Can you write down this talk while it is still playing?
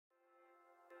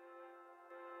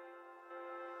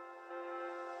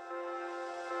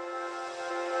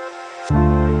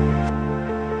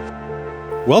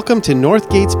Welcome to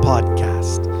Northgate's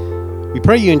podcast. We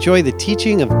pray you enjoy the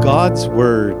teaching of God's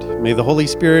Word. May the Holy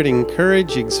Spirit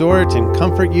encourage, exhort, and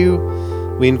comfort you.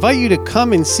 We invite you to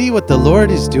come and see what the Lord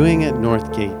is doing at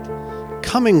Northgate.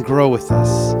 Come and grow with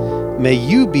us. May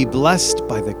you be blessed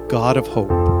by the God of hope.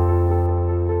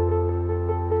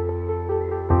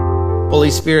 Holy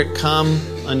Spirit, come,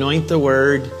 anoint the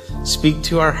Word, speak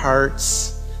to our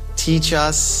hearts, teach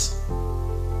us.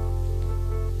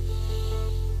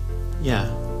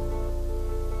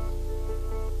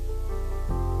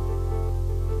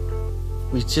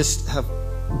 We just have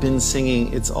been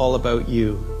singing, it's all about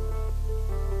you.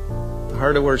 The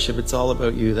heart of worship, it's all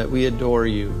about you, that we adore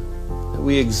you, that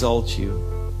we exalt you.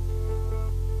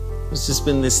 It's just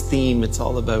been this theme, it's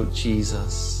all about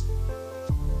Jesus.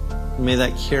 And may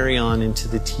that carry on into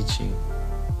the teaching.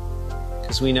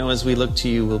 Because we know as we look to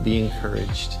you, we'll be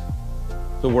encouraged.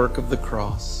 The work of the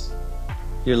cross,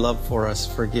 your love for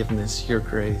us, forgiveness, your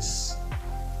grace,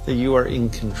 that you are in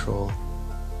control.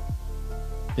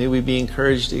 May we be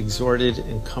encouraged, exhorted,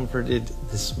 and comforted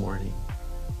this morning.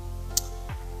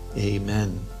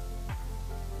 Amen.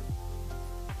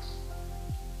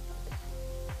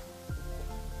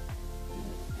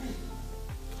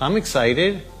 I'm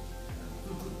excited.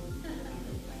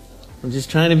 I'm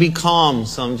just trying to be calm,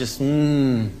 so I'm just,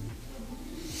 I'm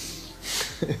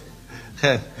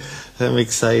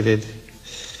excited.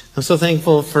 I'm so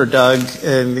thankful for Doug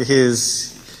and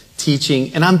his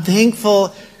teaching, and I'm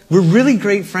thankful. We're really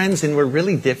great friends and we're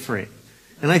really different.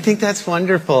 And I think that's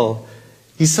wonderful.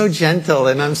 He's so gentle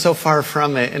and I'm so far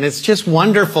from it. And it's just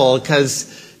wonderful because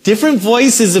different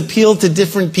voices appeal to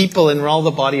different people and we're all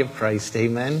the body of Christ.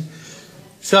 Amen.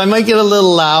 So I might get a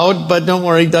little loud, but don't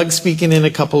worry, Doug's speaking in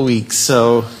a couple weeks.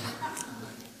 So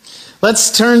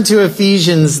let's turn to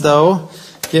Ephesians though.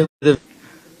 Get rid of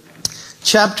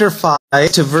chapter 5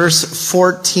 to verse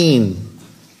 14.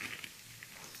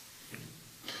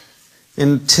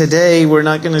 And today we're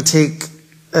not going to take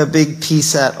a big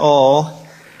piece at all,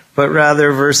 but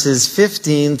rather verses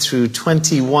 15 through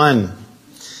 21.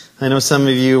 I know some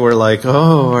of you were like,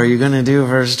 oh, are you going to do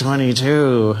verse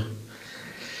 22? I'm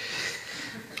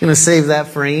going to save that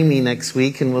for Amy next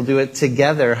week and we'll do it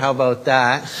together. How about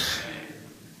that?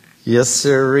 Yes,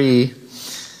 sirree.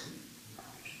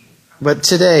 But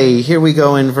today, here we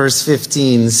go in verse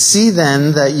 15. See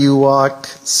then that you walk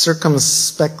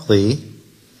circumspectly,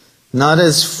 not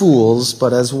as fools,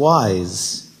 but as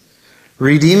wise,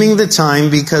 redeeming the time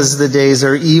because the days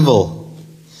are evil.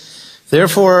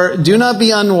 Therefore, do not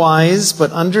be unwise,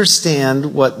 but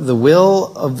understand what the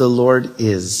will of the Lord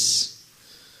is.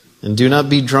 And do not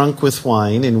be drunk with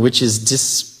wine, in which is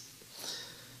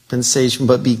dispensation,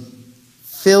 but be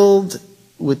filled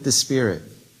with the Spirit,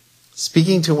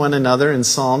 speaking to one another in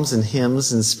psalms and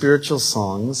hymns and spiritual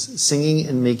songs, singing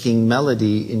and making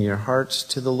melody in your heart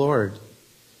to the Lord,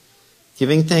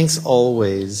 giving thanks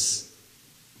always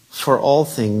for all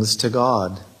things to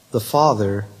God, the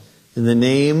Father, in the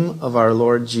name of our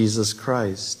Lord Jesus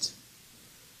Christ,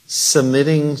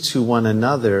 submitting to one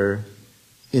another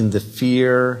in the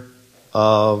fear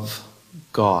of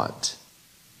God.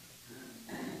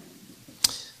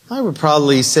 I would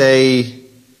probably say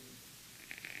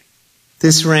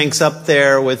this ranks up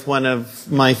there with one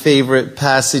of my favorite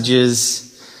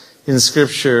passages in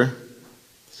Scripture.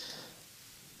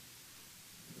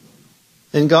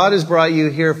 And God has brought you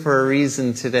here for a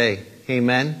reason today.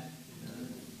 Amen?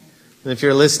 And if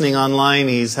you're listening online,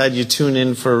 He's had you tune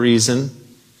in for a reason.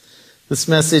 This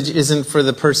message isn't for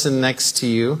the person next to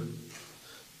you.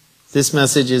 This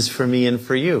message is for me and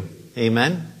for you.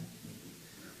 Amen?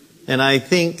 And I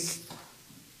think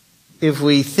if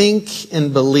we think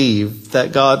and believe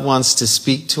that God wants to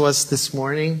speak to us this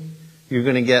morning, you're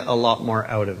going to get a lot more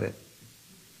out of it.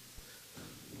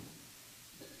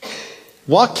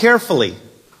 Walk carefully.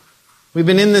 We've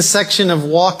been in this section of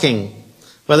walking,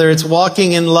 whether it's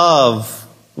walking in love,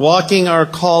 walking our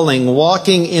calling,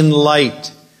 walking in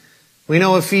light. We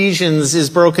know Ephesians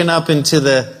is broken up into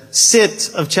the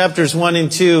sit of chapters 1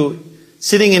 and 2,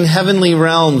 sitting in heavenly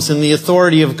realms in the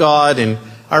authority of God and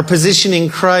our position in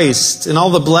Christ and all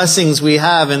the blessings we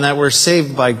have and that we're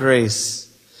saved by grace.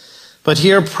 But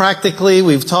here practically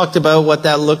we've talked about what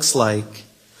that looks like.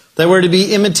 That we're to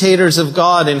be imitators of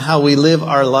God in how we live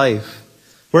our life.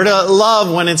 We're to love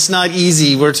when it's not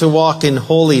easy. We're to walk in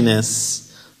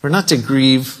holiness. We're not to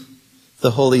grieve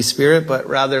the Holy Spirit, but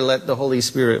rather let the Holy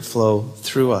Spirit flow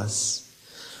through us.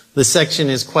 The section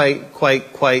is quite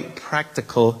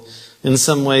practical in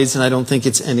some ways, and I don't think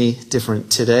it's any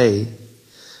different today.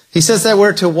 He says that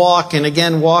we're to walk, and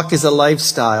again, walk is a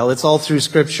lifestyle. It's all through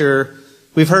Scripture.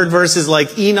 We've heard verses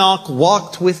like Enoch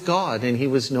walked with God and he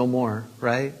was no more,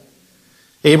 right?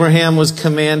 Abraham was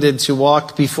commanded to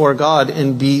walk before God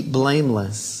and be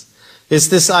blameless. It's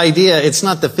this idea, it's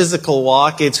not the physical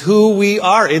walk, it's who we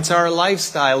are, it's our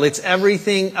lifestyle, it's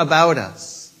everything about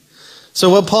us. So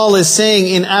what Paul is saying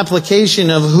in application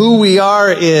of who we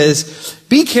are is,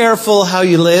 be careful how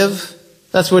you live.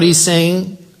 That's what he's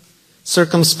saying.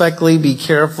 Circumspectly, be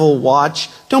careful, watch.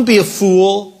 Don't be a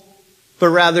fool, but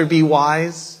rather be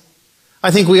wise.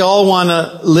 I think we all want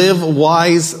to live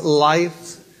wise life.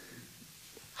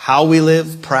 How we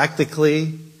live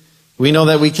practically. We know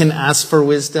that we can ask for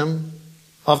wisdom.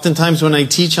 Oftentimes when I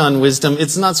teach on wisdom,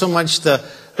 it's not so much the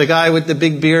guy with the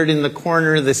big beard in the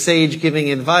corner, the sage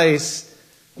giving advice.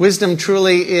 Wisdom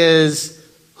truly is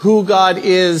who God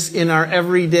is in our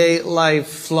everyday life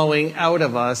flowing out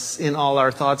of us in all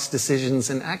our thoughts, decisions,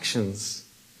 and actions.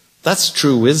 That's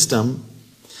true wisdom.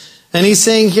 And he's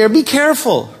saying here, be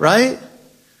careful, right?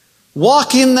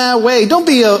 Walk in that way. Don't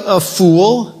be a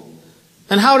fool.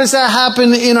 And how does that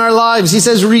happen in our lives? He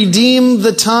says, redeem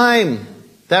the time.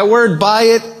 That word, buy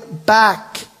it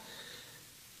back.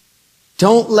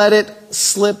 Don't let it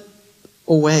slip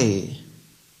away.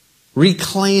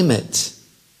 Reclaim it.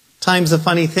 Time's a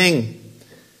funny thing.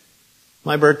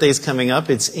 My birthday's coming up.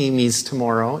 It's Amy's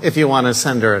tomorrow, if you want to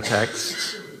send her a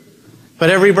text. But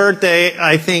every birthday,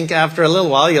 I think after a little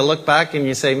while, you look back and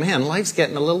you say, man, life's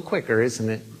getting a little quicker, isn't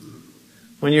it?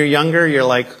 When you're younger, you're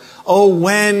like, oh,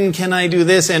 when can I do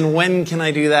this and when can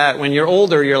I do that? When you're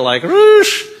older, you're like,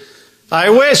 whoosh, I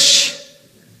wish,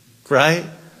 right?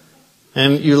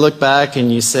 And you look back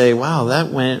and you say, wow,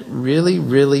 that went really,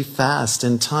 really fast,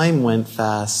 and time went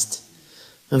fast.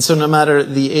 And so no matter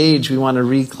the age, we want to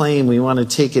reclaim, we want to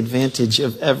take advantage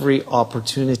of every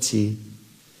opportunity.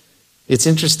 It's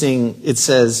interesting, it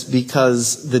says,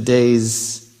 because the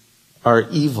days are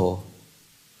evil.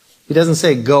 He doesn't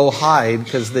say go hide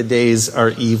because the days are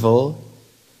evil.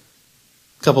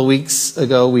 A couple weeks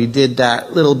ago, we did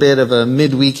that little bit of a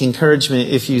midweek encouragement,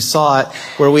 if you saw it,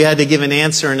 where we had to give an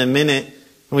answer in a minute.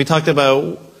 And we talked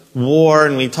about war,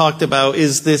 and we talked about,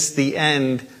 is this the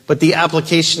end? But the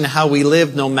application to how we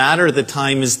live, no matter the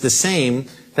time, is the same.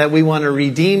 That we want to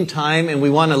redeem time, and we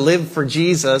want to live for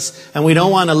Jesus, and we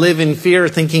don't want to live in fear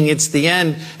thinking it's the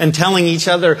end and telling each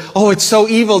other, oh, it's so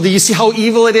evil. Do you see how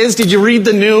evil it is? Did you read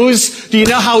the news? Do you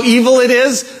know how evil it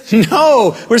is?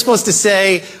 No. We're supposed to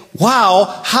say,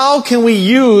 wow, how can we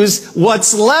use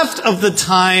what's left of the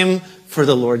time for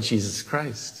the Lord Jesus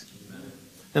Christ?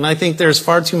 And I think there's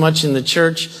far too much in the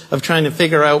church of trying to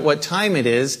figure out what time it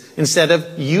is instead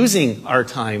of using our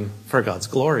time for God's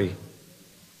glory.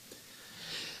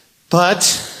 But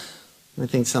I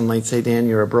think some might say, Dan,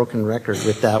 you're a broken record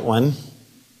with that one.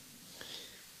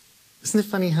 Isn't it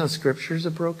funny how Scripture's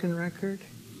a broken record?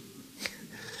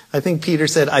 I think Peter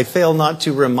said, I fail not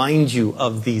to remind you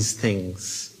of these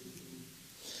things.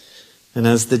 And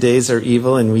as the days are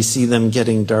evil and we see them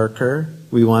getting darker,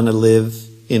 we want to live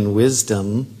in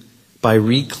wisdom by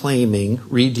reclaiming,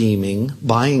 redeeming,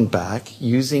 buying back,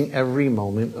 using every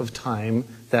moment of time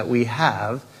that we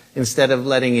have, instead of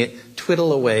letting it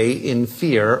twiddle away in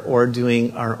fear or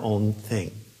doing our own thing.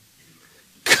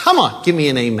 Come on, give me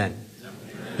an amen.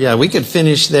 Yeah, we could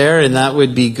finish there and that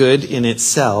would be good in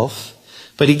itself.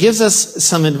 But he gives us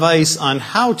some advice on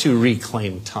how to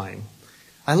reclaim time.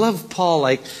 I love Paul,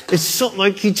 it's so,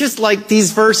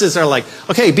 these verses are like,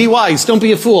 okay, be wise, don't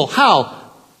be a fool.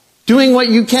 How? Doing what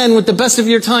you can with the best of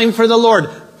your time for the Lord.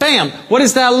 Bam! What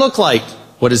does that look like?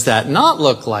 What does that not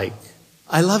look like?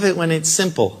 I love it when it's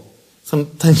simple.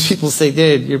 Sometimes people say,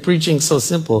 Dad, you're preaching so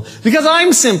simple. Because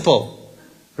I'm simple,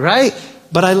 right?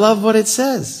 But I love what it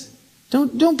says.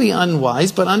 Don't be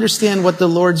unwise, but understand what the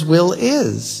Lord's will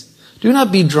is. Do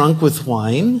not be drunk with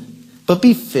wine, but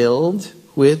be filled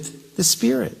with the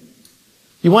Spirit.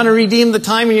 You want to redeem the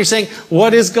time and you're saying,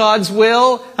 what is God's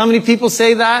will? How many people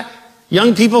say that?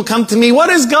 Young people come to me, what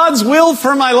is God's will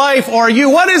for my life? Or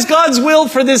what is God's will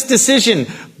for this decision?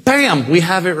 Bam! We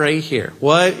have it right here.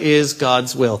 What is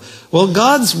God's will? Well,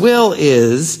 God's will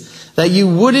is that you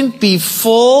wouldn't be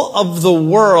full of the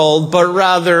world, but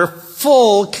rather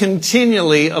full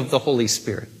continually of the Holy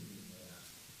Spirit.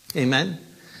 Amen?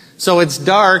 So it's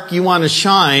dark, you want to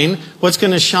shine. What's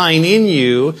going to shine in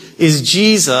you is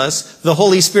Jesus, the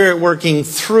Holy Spirit working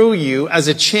through you as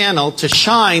a channel to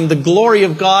shine the glory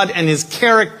of God and His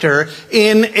character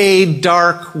in a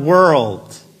dark world.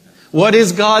 What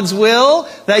is God's will?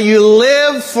 That you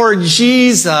live for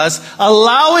Jesus,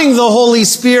 allowing the Holy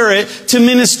Spirit to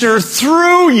minister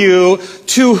through you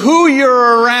to who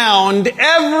you're around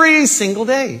every single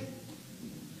day.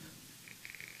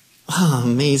 Oh,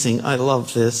 amazing. I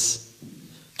love this.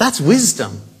 That's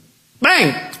wisdom.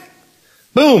 Bang!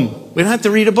 Boom! We don't have to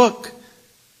read a book.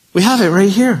 We have it right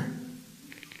here.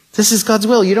 This is God's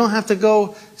will. You don't have to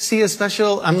go see a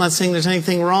special, I'm not saying there's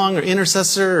anything wrong, or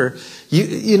intercessor, or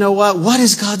you know what? What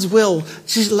is God's will?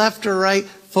 Just left or right.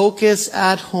 Focus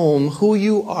at home who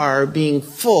you are, being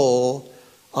full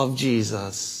of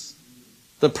Jesus.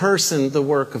 The person, the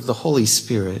work of the Holy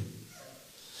Spirit.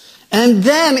 And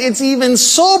then it's even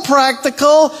so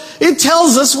practical, it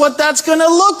tells us what that's going to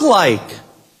look like.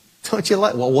 Don't you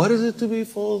like? Well, what is it to be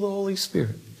full of the Holy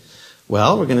Spirit?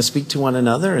 Well, we're going to speak to one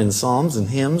another in psalms and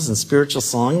hymns and spiritual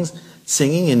songs,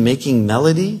 singing and making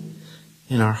melody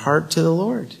in our heart to the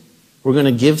Lord. We're going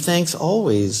to give thanks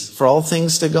always for all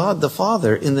things to God the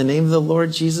Father in the name of the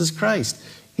Lord Jesus Christ,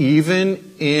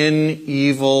 even in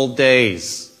evil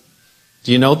days.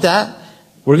 Do you note that?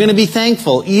 We're going to be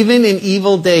thankful even in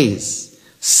evil days,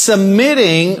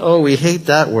 submitting, oh, we hate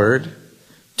that word,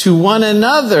 to one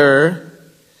another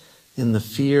in the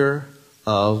fear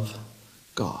of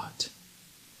God.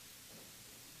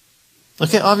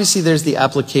 Okay, obviously there's the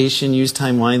application, use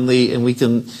time wisely, and we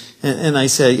can, and I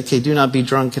say, okay, do not be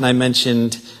drunk, and I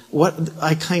mentioned what,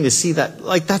 I kind of see that,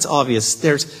 like that's obvious.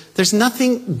 There's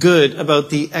nothing good about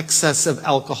the excess of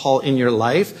alcohol in your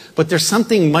life, but there's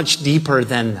something much deeper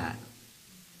than that.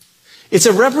 It's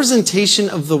a representation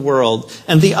of the world,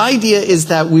 and the idea is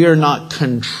that we are not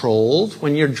controlled.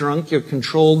 When you're drunk, you're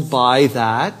controlled by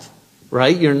that,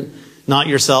 right? You're not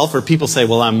yourself, or people say,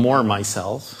 well, I'm more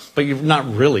myself. But you're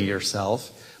not really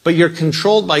yourself. But you're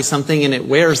controlled by something and it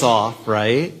wears off,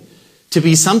 right? To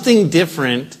be something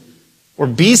different or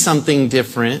be something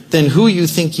different than who you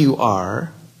think you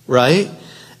are, right?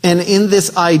 And in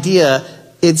this idea,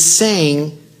 it's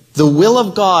saying the will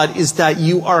of God is that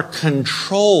you are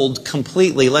controlled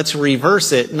completely. Let's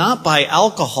reverse it. Not by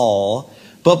alcohol,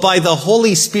 but by the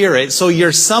Holy Spirit. So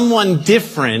you're someone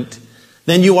different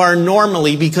than you are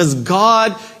normally because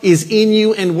God is in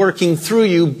you and working through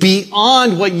you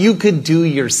beyond what you could do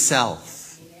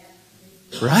yourself.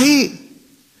 Right?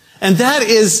 And that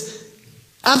is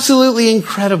absolutely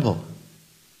incredible.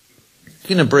 I'm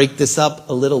going to break this up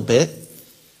a little bit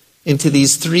into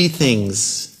these three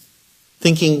things.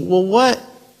 Thinking, well, what,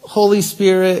 Holy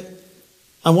Spirit,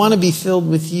 I want to be filled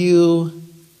with you.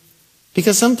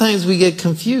 Because sometimes we get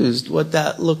confused what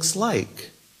that looks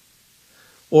like.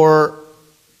 Or,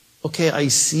 okay, I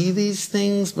see these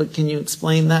things, but can you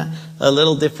explain that a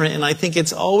little different? And I think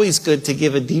it's always good to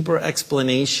give a deeper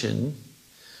explanation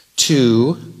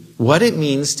to what it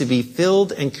means to be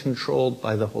filled and controlled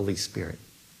by the Holy Spirit.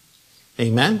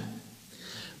 Amen?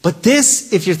 But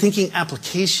this, if you're thinking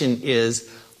application, is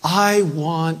I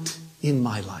want in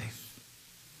my life.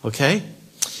 Okay?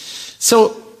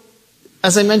 So,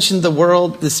 as I mentioned, the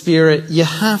world, the Spirit, you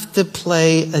have to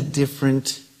play a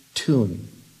different tune.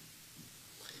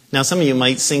 Now, some of you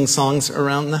might sing songs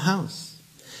around the house.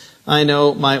 I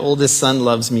know my oldest son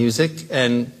loves music,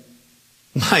 and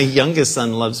my youngest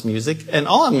son loves music, and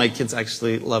all of my kids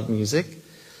actually love music.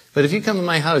 But if you come to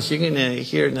my house, you're going to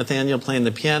hear Nathaniel playing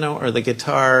the piano or the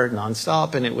guitar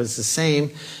nonstop, and it was the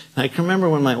same. And I can remember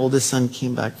when my oldest son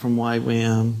came back from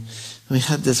YWAM, and we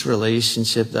had this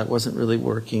relationship that wasn't really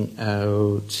working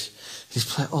out. He's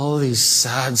playing all these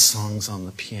sad songs on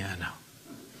the piano.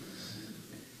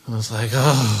 I was like,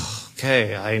 oh,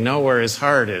 okay, I know where his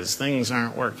heart is. Things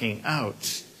aren't working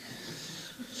out.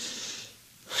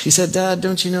 He said, Dad,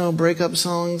 don't you know breakup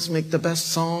songs make the best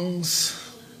songs?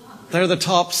 They're the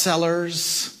top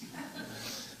sellers.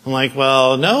 I'm like,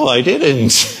 well, no, I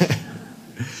didn't.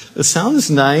 It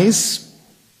sounds nice,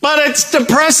 but it's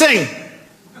depressing.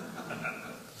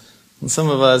 And some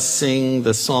of us sing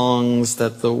the songs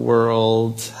that the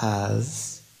world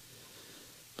has.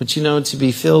 But you know, to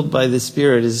be filled by the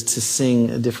Spirit is to sing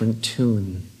a different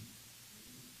tune.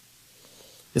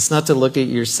 It's not to look at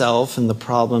yourself and the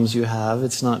problems you have.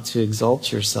 It's not to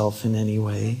exalt yourself in any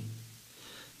way.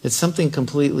 It's something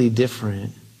completely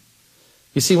different.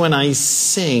 You see, when I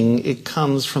sing, it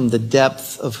comes from the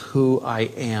depth of who I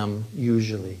am,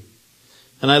 usually.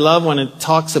 And I love when it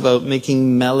talks about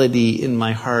making melody in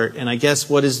my heart. And I guess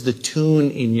what is the tune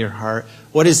in your heart?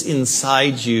 What is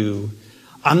inside you?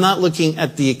 I'm not looking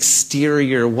at the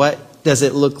exterior. What does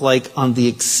it look like on the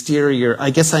exterior? I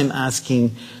guess I'm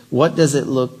asking, what does it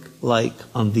look like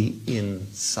on the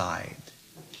inside?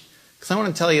 Because I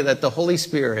want to tell you that the Holy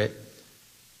Spirit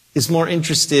is more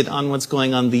interested on what's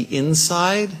going on the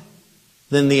inside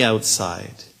than the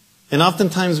outside. And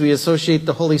oftentimes we associate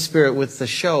the Holy Spirit with the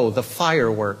show, the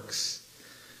fireworks.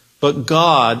 But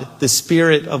God, the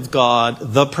Spirit of God,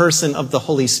 the person of the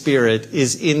Holy Spirit,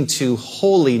 is into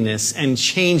holiness and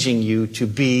changing you to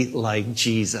be like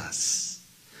Jesus.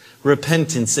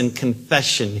 repentance and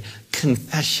confession.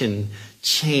 Confession,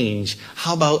 change.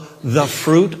 How about the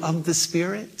fruit of the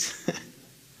Spirit?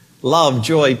 Love,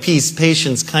 joy, peace,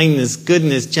 patience, kindness,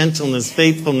 goodness, gentleness,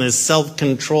 faithfulness,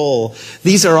 self-control.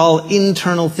 These are all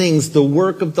internal things, the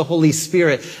work of the Holy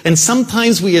Spirit. And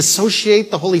sometimes we associate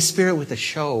the Holy Spirit with a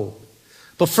show.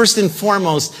 But first and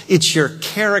foremost, it's your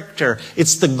character.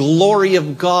 It's the glory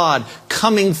of God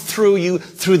coming through you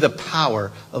through the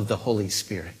power of the Holy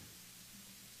Spirit.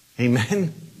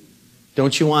 Amen?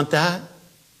 Don't you want that?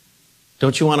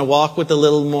 Don't you want to walk with a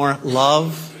little more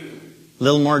love? A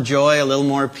little more joy, a little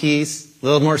more peace, a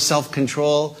little more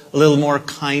self-control, a little more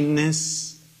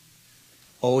kindness.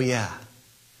 Oh yeah.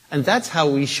 And that's how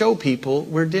we show people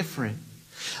we're different.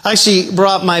 I actually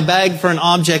brought my bag for an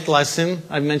object lesson.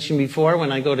 I've mentioned before,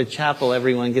 when I go to chapel,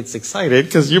 everyone gets excited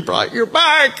because you brought your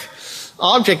bag.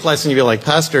 Object lesson, you'd be like,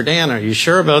 Pastor Dan, are you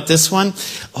sure about this one?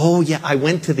 Oh yeah, I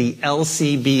went to the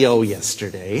LCBO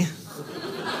yesterday.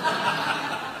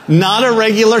 Not a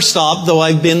regular stop, though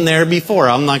I've been there before.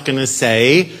 I'm not going to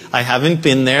say I haven't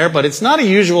been there, but it's not a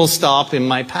usual stop in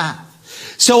my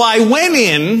path. So I went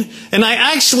in, and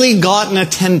I actually got an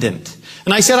attendant.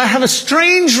 And I said, I have a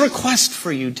strange request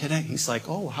for you today. He's like,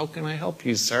 oh, how can I help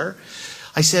you, sir?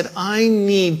 I said, I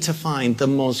need to find the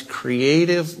most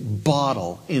creative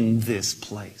bottle in this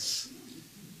place.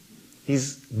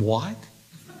 He's, what?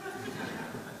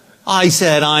 I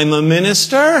said, I'm a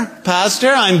minister, pastor,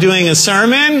 I'm doing a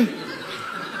sermon,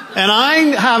 and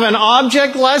I have an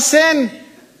object lesson.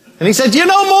 And he said, you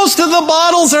know, most of the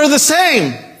bottles are the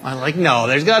same. I'm like, no,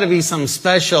 there's got to be some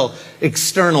special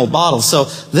external bottle. So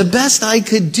the best I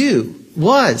could do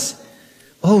was,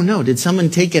 oh no, did someone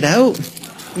take it out?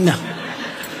 No.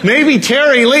 Maybe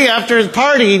Terry Lee, after his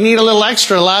party, he'd need a little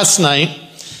extra last night.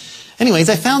 Anyways,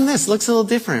 I found this. Looks a little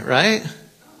different, right?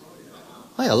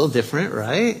 Oh yeah, a little different,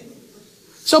 right?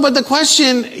 So, but the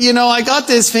question, you know, I got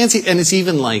this fancy, and it's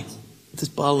even like, this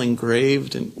bottle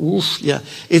engraved, and oof, yeah.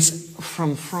 It's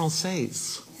from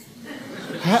Française.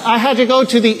 I had to go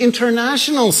to the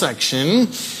international section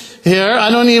here. I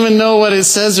don't even know what it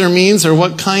says or means or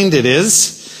what kind it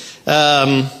is.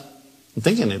 I'm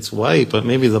thinking it's white, but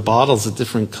maybe the bottle's a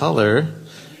different color.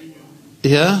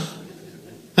 Yeah?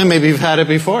 And maybe you've had it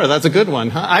before. That's a good one,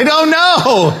 huh? I don't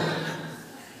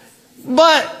know.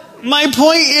 But my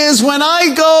point is, when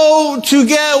I go to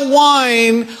get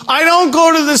wine, I don't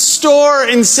go to the store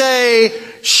and say,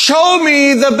 show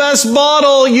me the best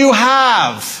bottle you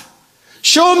have.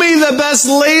 Show me the best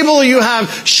label you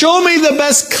have. Show me the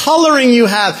best coloring you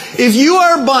have.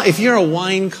 If you're a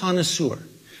wine connoisseur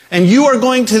and you are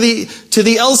going to the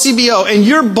LCBO and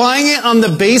you're buying it on the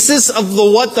basis of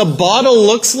what the bottle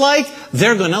looks like,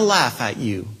 they're going to laugh at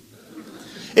you.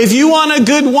 If you want a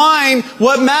good wine,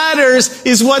 what matters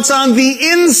is what's on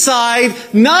the inside,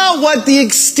 not what the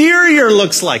exterior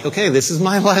looks like. Okay, this is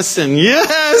my lesson.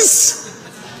 Yes!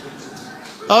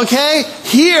 Okay,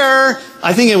 here,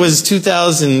 I think it was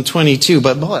 2022,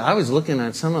 but boy, I was looking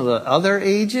at some of the other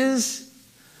ages,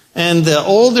 and the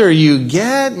older you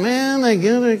get, man, they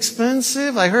get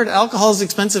expensive. I heard alcohol is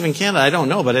expensive in Canada. I don't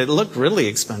know, but it looked really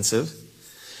expensive.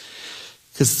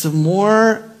 Because the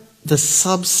more the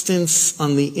substance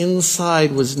on the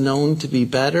inside was known to be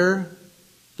better,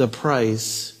 the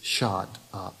price shot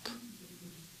up.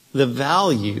 The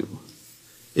value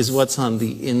is what's on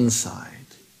the inside.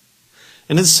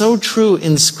 And it's so true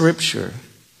in Scripture.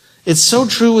 It's so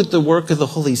true with the work of the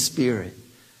Holy Spirit.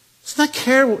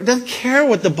 It doesn't care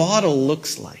what the bottle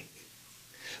looks like.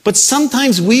 But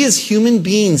sometimes we as human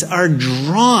beings are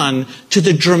drawn to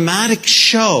the dramatic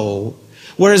show,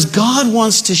 whereas God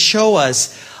wants to show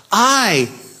us,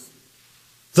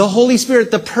 the Holy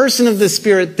Spirit, the person of the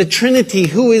Spirit, the Trinity,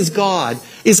 who is God,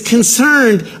 is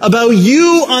concerned about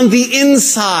you on the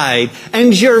inside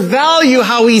and your value,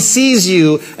 how He sees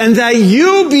you, and that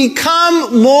you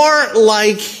become more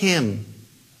like Him.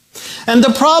 And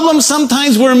the problem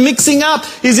sometimes we're mixing up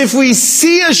is if we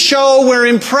see a show, we're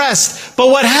impressed. But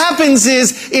what happens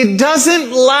is it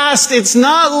doesn't last. It's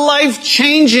not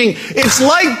life-changing. It's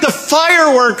like the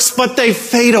fireworks, but they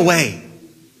fade away.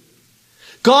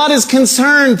 God is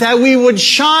concerned that we would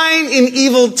shine in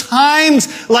evil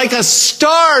times like a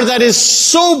star that is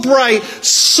so bright,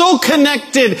 so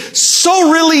connected,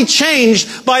 so really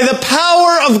changed by the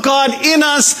power of God in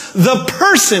us, the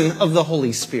person of the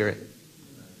Holy Spirit.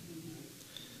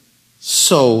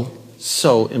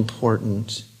 So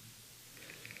important.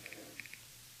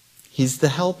 He's the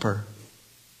helper.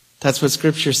 That's what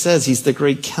Scripture says. He's the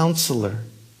great counselor.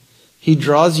 He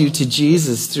draws you to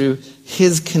Jesus through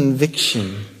His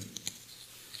conviction.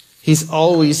 He's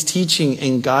always teaching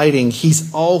and guiding.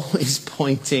 He's always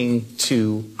pointing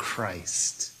to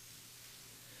Christ.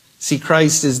 See,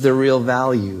 Christ is the real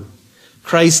value.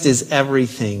 Christ is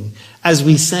everything. As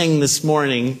we sang this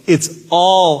morning, it's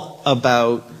all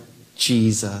about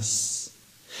Jesus.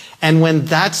 And when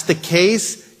that's the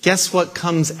case, guess what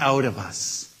comes out of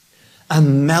us? A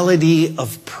melody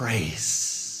of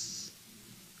praise.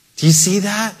 Do you see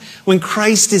that? When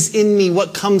Christ is in me,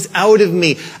 what comes out of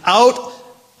me? Out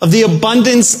of the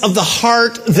abundance of the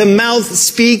heart, the mouth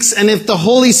speaks. And if the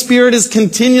Holy Spirit is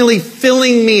continually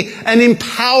filling me and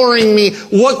empowering me,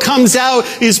 what comes out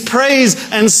is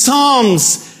praise and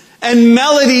psalms and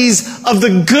melodies of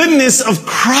the goodness of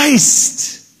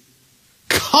Christ.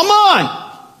 Come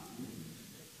on!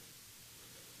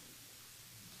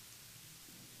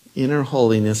 Inner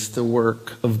holiness, the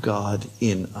work of God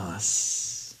in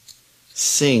us,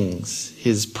 sings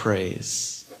His praise.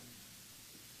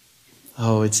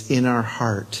 Oh, it's in our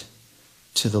heart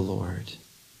to the Lord.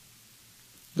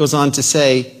 Goes on to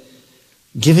say,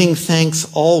 giving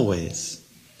thanks always.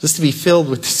 Just to be filled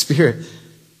with the Spirit.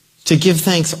 To give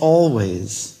thanks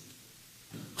always.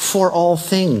 For all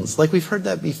things. Like we've heard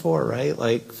that before, right?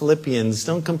 Like Philippians,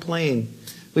 don't complain.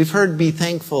 We've heard be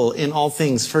thankful in all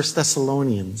things. 1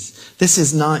 Thessalonians. This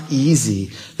is not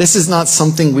easy. This is not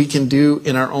something we can do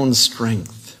in our own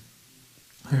strength.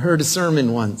 I heard a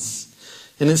sermon once.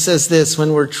 And it says this,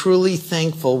 when we're truly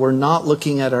thankful, we're not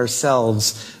looking at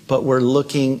ourselves, but we're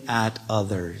looking at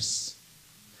others.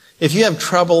 If you have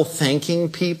trouble thanking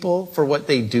people for what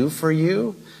they do for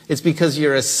you, it's because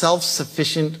you're a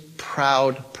self-sufficient,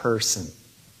 proud person.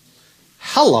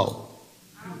 Hello.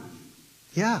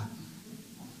 Yeah.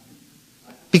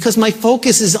 Because my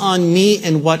focus is on me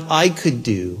and what I could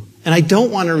do, and I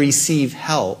don't want to receive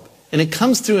help. And it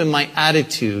comes through in my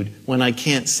attitude when I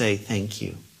can't say thank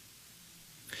you.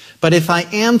 But if I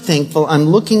am thankful, I'm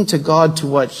looking to God to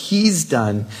what He's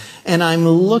done, and I'm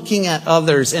looking at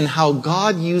others and how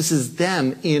God uses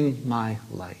them in my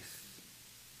life.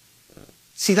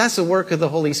 See, that's the work of the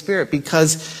Holy Spirit,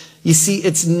 because, you see,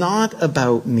 it's not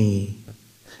about me.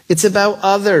 It's about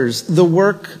others, the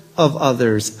work of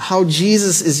others, how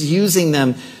Jesus is using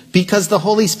them, because the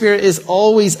Holy Spirit is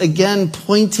always, again,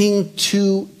 pointing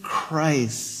to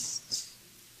Christ.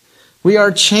 We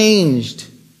are changed.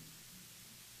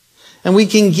 And we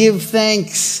can give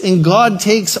thanks, and God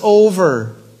takes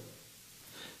over.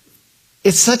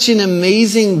 It's such an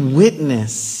amazing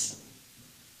witness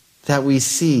that we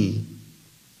see.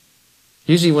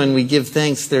 Usually when we give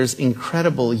thanks, there's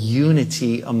incredible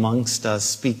unity amongst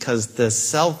us because the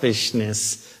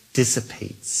selfishness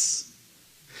dissipates.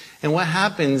 And what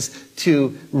happens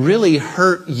to really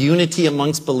hurt unity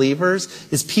amongst believers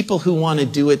is people who want to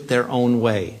do it their own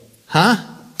way. Huh?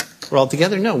 We're all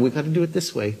together? No, we've got to do it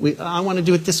this way. I want to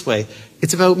do it this way.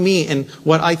 It's about me and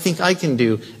what I think I can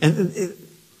do. And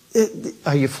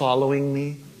are you following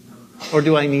me? Or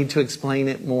do I need to explain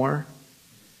it more?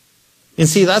 And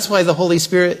see, that's why the Holy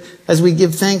Spirit, as we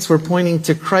give thanks, we're pointing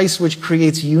to Christ, which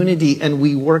creates unity, and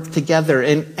we work together.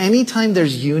 And anytime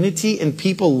there's unity and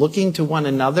people looking to one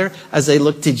another as they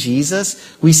look to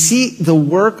Jesus, we see the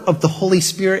work of the Holy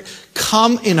Spirit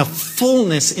come in a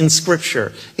fullness in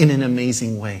Scripture in an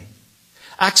amazing way.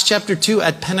 Acts chapter 2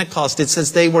 at Pentecost, it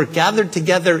says they were gathered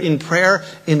together in prayer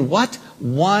in what?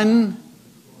 One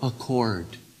accord.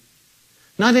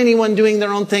 Not anyone doing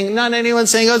their own thing. Not anyone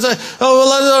saying,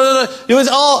 it was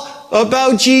all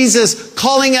about Jesus,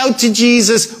 calling out to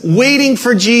Jesus, waiting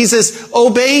for Jesus,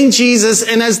 obeying Jesus.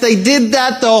 And as they did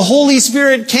that, the Holy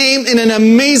Spirit came in an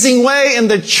amazing way,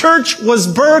 and the church was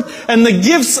birthed, and the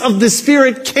gifts of the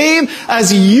Spirit came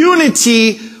as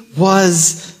unity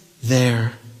was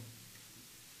there.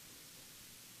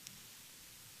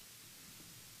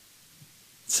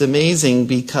 It's amazing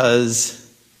because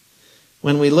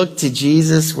when we look to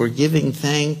Jesus, we're giving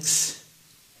thanks.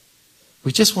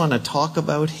 We just want to talk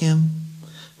about Him.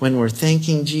 When we're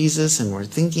thanking Jesus and we're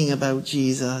thinking about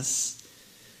Jesus.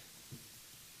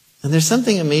 And there's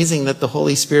something amazing that the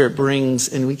Holy Spirit brings,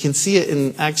 and we can see it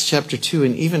in Acts chapter 2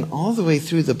 and even all the way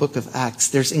through the book of Acts.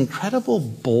 There's incredible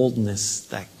boldness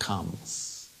that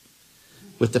comes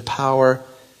with the power,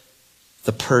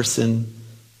 the person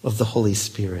of the Holy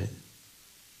Spirit.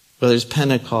 Whether it's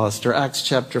Pentecost or Acts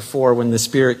chapter 4 when the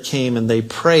Spirit came and they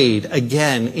prayed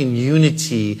again in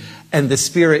unity and the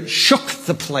Spirit shook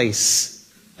the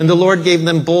place. And the Lord gave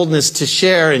them boldness to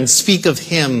share and speak of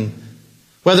Him.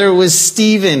 Whether it was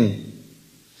Stephen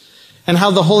and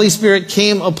how the Holy Spirit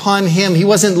came upon him. He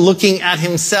wasn't looking at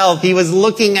himself. He was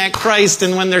looking at Christ.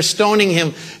 And when they're stoning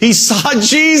him, he saw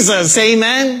Jesus.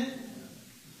 Amen?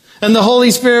 And the Holy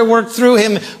Spirit worked through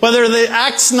him, whether the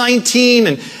Acts 19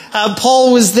 and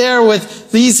Paul was there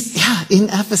with these, in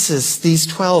Ephesus, these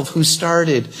 12 who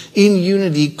started in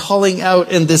unity, calling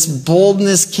out, and this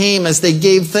boldness came as they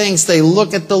gave thanks. They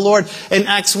look at the Lord. And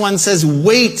Acts 1 says,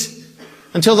 wait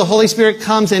until the Holy Spirit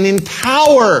comes, and in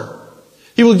power,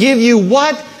 he will give you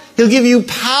what? He'll give you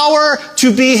power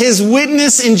to be his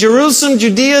witness in Jerusalem,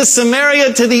 Judea,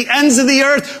 Samaria, to the ends of the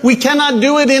earth. We cannot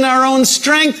do it in our own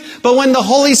strength, but when the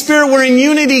Holy Spirit, we're in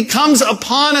unity, comes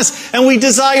upon us and we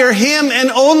desire him and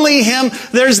only him,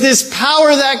 there's this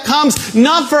power that comes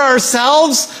not for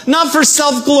ourselves, not for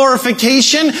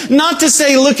self-glorification, not to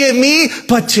say, look at me,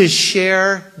 but to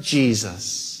share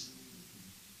Jesus.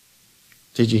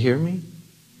 Did you hear me?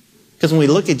 Because when we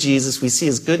look at Jesus, we see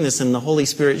his goodness, and the Holy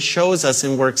Spirit shows us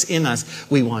and works in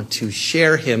us. We want to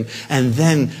share him, and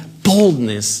then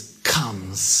boldness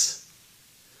comes.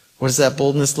 What does that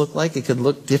boldness look like? It could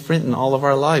look different in all of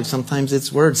our lives. Sometimes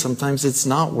it's words. Sometimes it's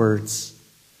not words.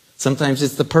 Sometimes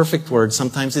it's the perfect word.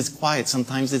 Sometimes it's quiet.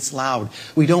 Sometimes it's loud.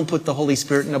 We don't put the Holy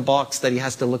Spirit in a box that he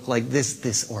has to look like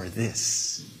this, or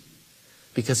this.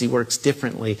 Because he works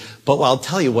differently. But I'll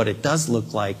tell you what it does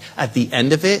look like. At the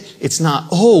end of it, it's not,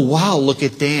 oh, wow, look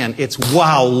at Dan. It's,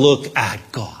 wow, look at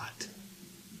God.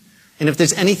 And if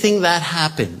there's anything that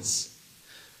happens,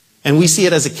 and we see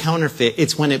it as a counterfeit,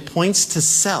 it's when it points to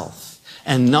self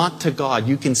and not to God.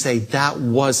 You can say, that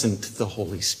wasn't the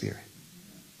Holy Spirit.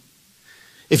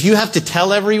 If you have to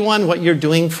tell everyone what you're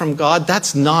doing from God,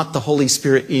 that's not the Holy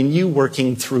Spirit in you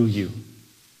working through you.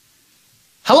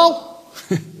 Hello?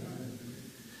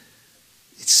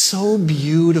 It's so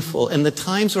beautiful. And the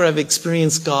times where I've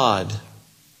experienced God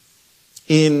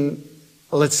in,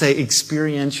 let's say,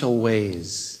 experiential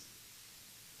ways,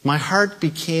 my heart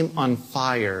became on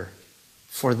fire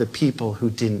for the people who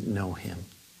didn't know him.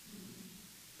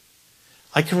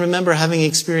 I can remember having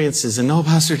experiences, and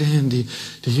Pastor Dan, did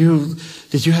you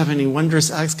have any wondrous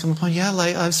acts come upon you? Yeah,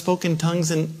 like I've spoken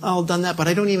tongues and all done that, but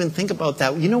I don't even think about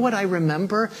that. You know what I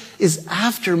remember is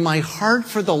after my heart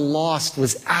for the lost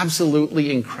was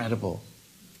absolutely incredible.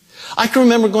 I can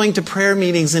remember going to prayer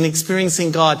meetings and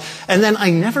experiencing God, and then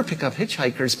I never pick up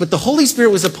hitchhikers, but the Holy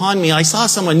Spirit was upon me. I saw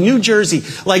someone, New Jersey,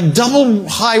 like double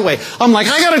highway. I'm like,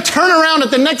 I got to turn around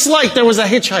at the next light. There was a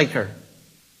hitchhiker.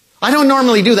 I don't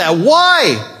normally do that.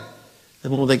 Why?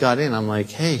 Then when they got in, I'm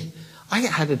like, hey, I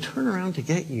had to turn around to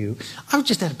get you. I was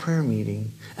just at a prayer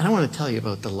meeting, and I want to tell you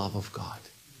about the love of God.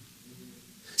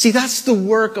 See, that's the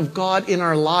work of God in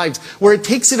our lives, where it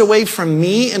takes it away from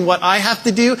me and what I have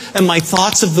to do and my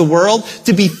thoughts of the world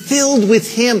to be filled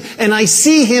with him. And I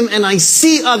see him and I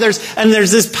see others, and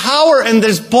there's this power and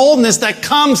there's boldness that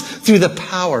comes through the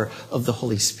power of the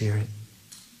Holy Spirit.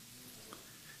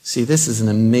 See, this is an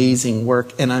amazing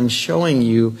work, and I'm showing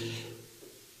you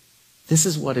this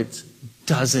is what it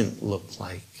doesn't look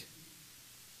like.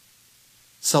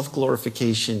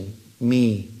 Self-glorification,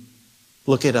 me.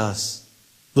 Look at us.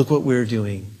 Look what we're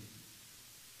doing.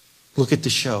 Look at the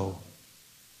show.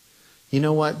 You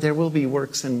know what? There will be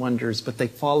works and wonders, but they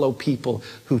follow people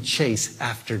who chase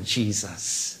after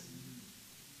Jesus.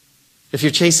 If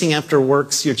you're chasing after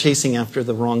works, you're chasing after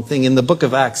the wrong thing. In the book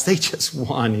of Acts, they just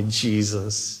wanted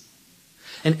Jesus.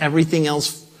 And everything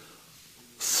else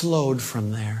flowed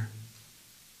from there.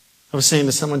 I was saying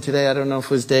to someone today, I don't know if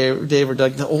it was Dave or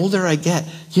Doug, the older I get,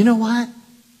 you know what?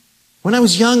 When I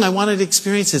was young, I wanted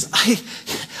experiences.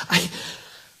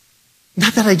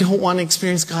 Not that I don't want to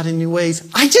experience God in new ways.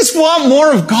 I just want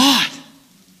more of God.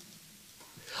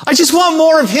 I just want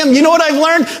more of him. You know what I've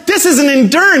learned? This is an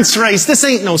endurance race. This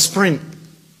ain't no sprint.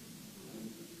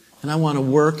 And I want to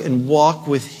work and walk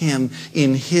with him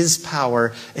in his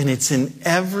power. And it's an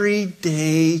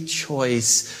everyday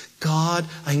choice. God,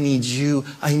 I need you.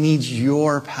 I need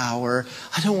your power.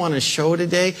 I don't want a show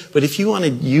today, but if you want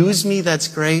to use me, that's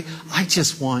great. I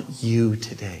just want you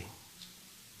today.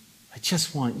 I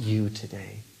just want you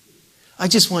today. I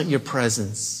just want your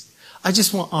presence. I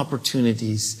just want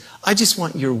opportunities. I just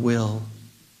want your will.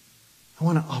 I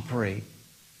want to operate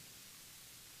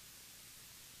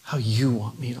how you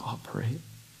want me to operate.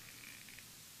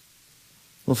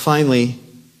 Well, finally,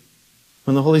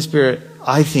 when the Holy Spirit,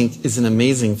 I think, is an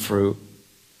amazing fruit,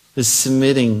 is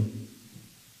submitting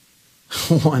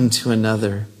one to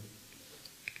another.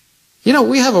 You know,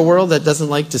 we have a world that doesn't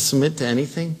like to submit to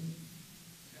anything.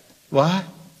 What?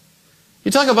 You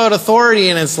talk about authority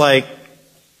and it's like,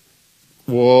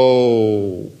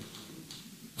 whoa,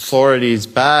 authority is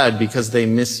bad because they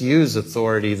misuse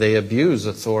authority, they abuse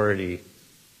authority.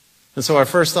 And so our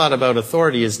first thought about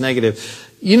authority is negative.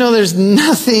 You know, there's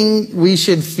nothing we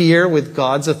should fear with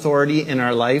God's authority in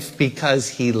our life because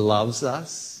he loves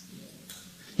us.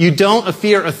 You don't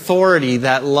fear authority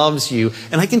that loves you.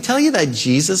 And I can tell you that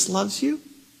Jesus loves you.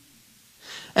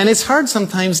 And it's hard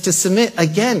sometimes to submit.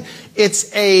 Again,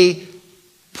 it's a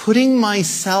putting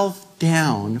myself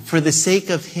down for the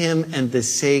sake of him and the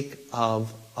sake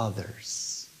of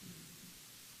others.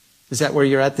 Is that where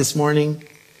you're at this morning?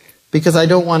 Because I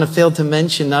don't want to fail to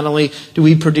mention, not only do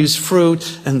we produce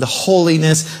fruit and the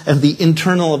holiness and the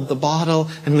internal of the bottle,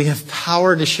 and we have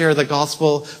power to share the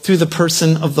gospel through the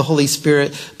person of the Holy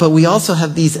Spirit, but we also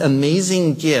have these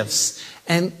amazing gifts.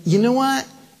 And you know what?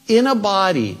 In a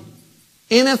body,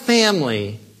 in a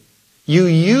family, you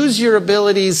use your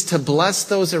abilities to bless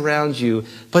those around you,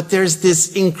 but there's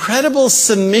this incredible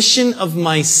submission of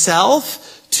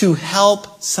myself to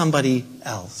help somebody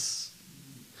else.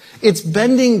 It's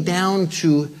bending down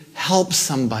to help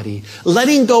somebody,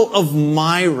 letting go of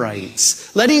my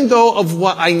rights, letting go of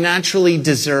what I naturally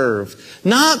deserve.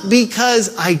 Not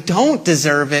because I don't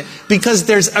deserve it, because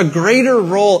there's a greater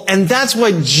role. And that's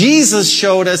what Jesus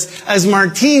showed us, as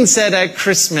Martine said at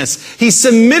Christmas. He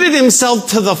submitted himself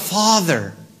to the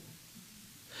Father.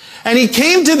 And he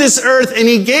came to this earth and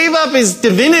he gave up his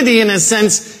divinity, in a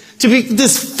sense, to be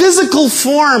this physical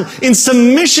form in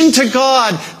submission to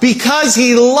God, because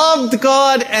he loved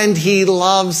God and he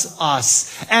loves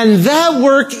us. And that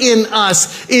work in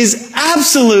us is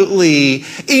absolutely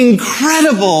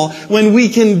incredible when we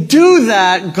can do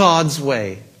that God's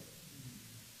way.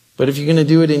 But if you're going to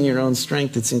do it in your own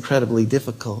strength, it's incredibly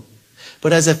difficult.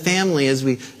 But as a family, as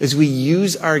we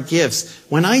use our gifts,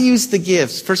 when I use the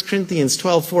gifts, 1 Corinthians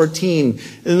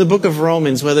 12:14, in the book of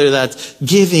Romans, whether that's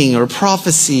giving or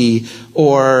prophecy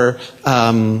or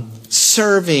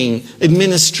serving,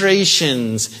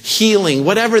 administrations, healing,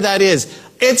 whatever that is,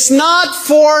 it's not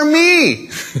for me.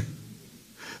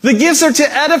 The gifts are to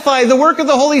edify. The work of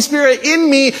the Holy Spirit in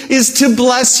me is to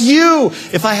bless you.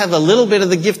 If I have a little bit of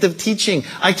the gift of teaching,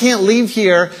 I can't leave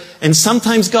here, and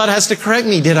sometimes God has to correct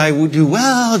me. Did I do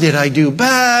well? Did I do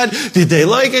bad? Did they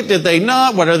like it? Did they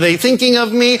not? What are they thinking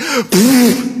of me?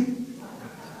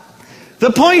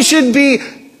 The point should be,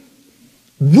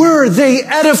 were they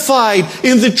edified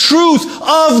in the truth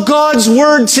of God's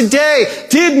word today?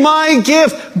 Did my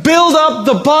gift build up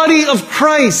the body of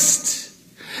Christ?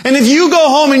 And if you go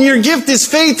home and your gift is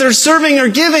faith or serving or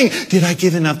giving, did I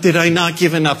give enough? Did I not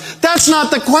give enough? That's not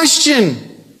the question.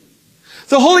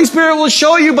 The Holy Spirit will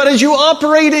show you, but as you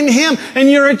operate in him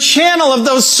and you're a channel of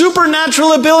those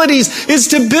supernatural abilities, is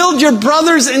to build your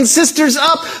brothers and sisters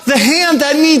up. The hand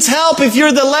that needs help, if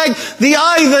you're the leg, the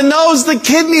eye, the nose, the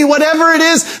kidney, whatever it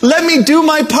is, let me do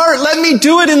my part. Let me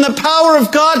do it in the power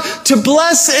of God to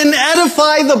bless and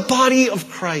edify the body of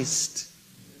Christ.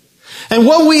 And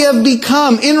what we have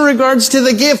become in regards to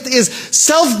the gift is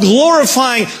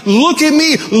self-glorifying. Look at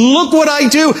me. Look what I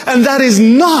do. And that is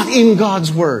not in God's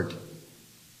word.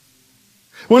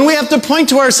 When we have to point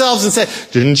to ourselves and say,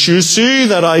 didn't you see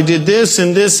that I did this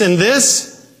and this and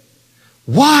this?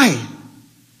 Why?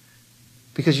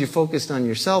 Because you're focused on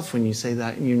yourself when you say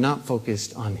that, and you're not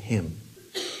focused on him.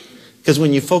 Because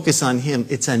when you focus on him,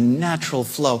 it's a natural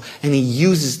flow, and he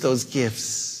uses those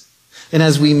gifts. And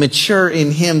as we mature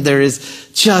in him, there is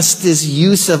just this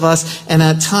use of us. And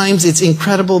at times it's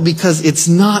incredible because it's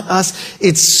not us,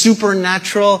 it's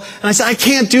supernatural. And I say, I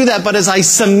can't do that. But as I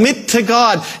submit to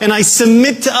God and I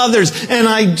submit to others and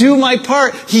I do my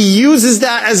part, he uses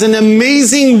that as an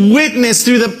amazing witness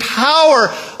through the power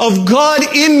of God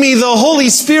in me, the Holy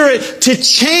Spirit, to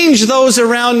change those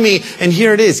around me. And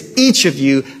here it is. Each of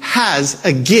you has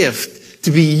a gift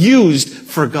to be used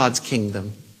for God's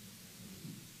kingdom.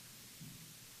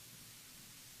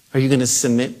 Are you going to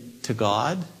submit to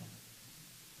God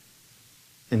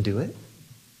and do it?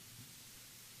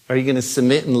 Are you going to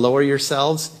submit and lower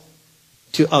yourselves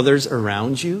to others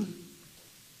around you?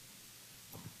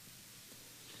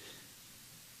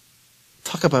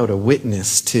 Talk about a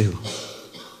witness too.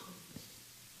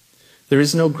 There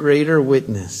is no greater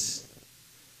witness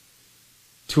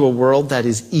to a world that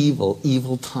is evil,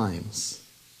 evil times,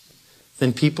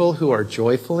 than people who are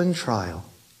joyful in trial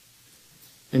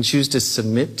and choose to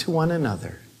submit to one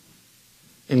another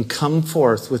and come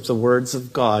forth with the words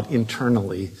of God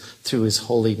internally through his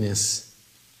holiness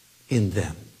in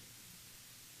them.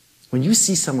 When you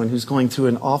see someone who's going through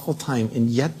an awful time and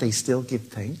yet they still give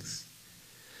thanks,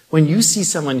 when you see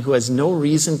someone who has no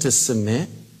reason to submit,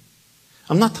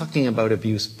 I'm not talking about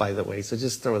abuse, by the way, so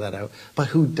just throw that out, but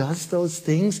who does those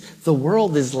things, the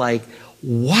world is like,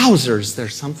 wowzers,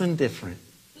 there's something different.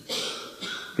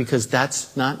 Because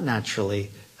that's not naturally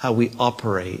how we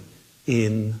operate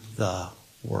in the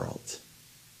world.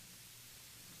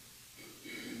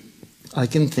 I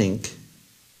can think,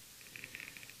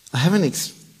 I haven't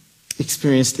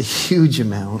experienced a huge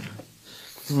amount.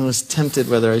 I was tempted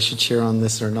whether I should share on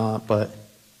this or not, but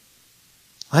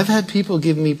I've had people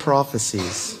give me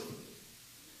prophecies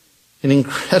in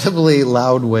incredibly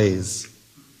loud ways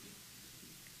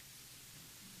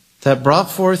that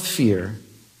brought forth fear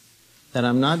that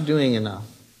I'm not doing enough.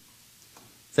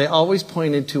 They always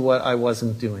pointed to what I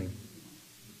wasn't doing.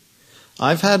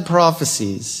 I've had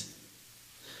prophecies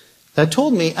that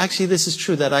told me, actually this is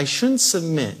true, that I shouldn't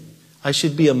submit. I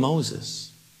should be a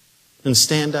Moses and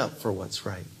stand up for what's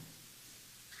right.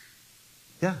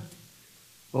 Yeah.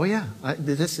 Oh yeah,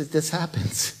 this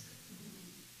happens.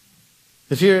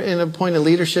 If you're in a point of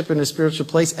leadership in a spiritual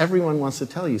place, everyone wants to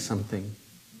tell you something.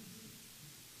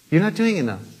 You're not doing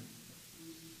enough.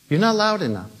 You're not loud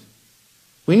enough.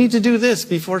 We need to do this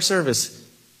before service.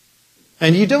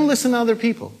 And you don't listen to other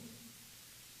people.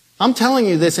 I'm telling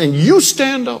you this, and you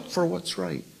stand up for what's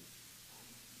right.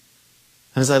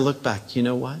 And as I look back, you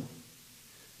know what?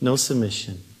 No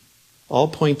submission. All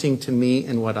pointing to me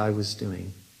and what I was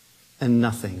doing. And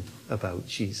nothing about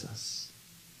Jesus.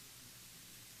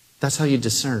 That's how you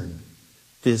discern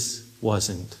this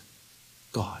wasn't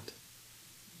God.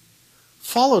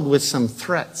 Followed with some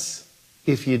threats.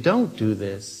 If you don't do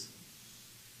this,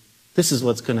 this is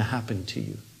what's going to happen to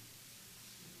you.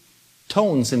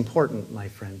 Tone's important, my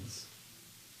friends.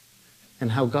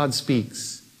 And how God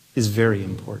speaks is very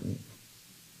important.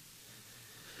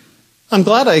 I'm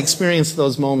glad I experienced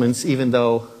those moments, even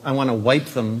though I want to wipe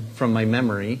them from my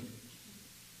memory,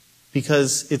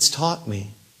 because it's taught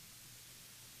me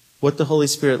what the Holy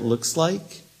Spirit looks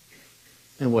like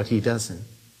and what He doesn't.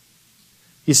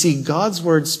 You see, God's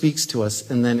Word speaks to us,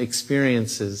 and then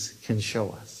experiences can show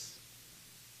us.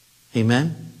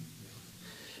 Amen?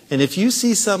 And if you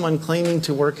see someone claiming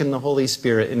to work in the Holy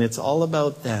Spirit, and it's all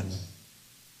about them,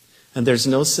 and there's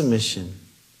no submission,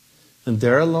 and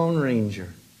they're a lone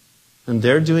ranger, and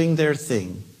they're doing their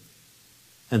thing,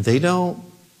 and they don't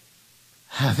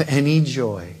have any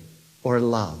joy or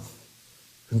love,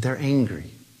 and they're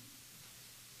angry.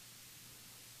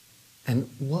 And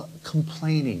what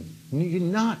complaining? You're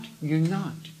not.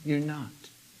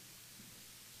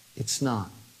 It's not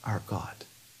our God.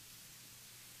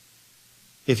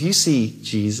 If you see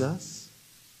Jesus,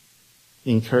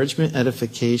 encouragement,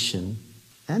 edification,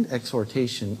 and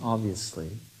exhortation,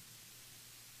 obviously,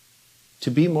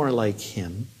 to be more like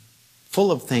Him,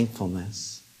 full of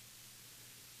thankfulness,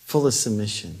 full of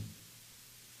submission,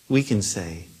 we can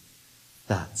say,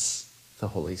 that's the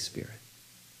Holy Spirit.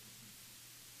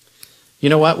 You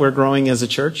know what? We're growing as a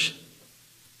church.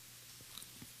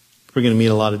 We're going to meet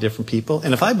a lot of different people.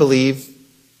 And if I'm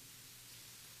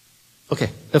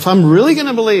really going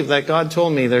to believe that God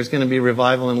told me there's going to be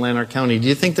revival in Lanark County, do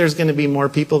you think there's going to be more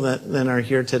people than are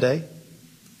here today?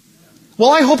 Well,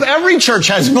 I hope every church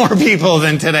has more people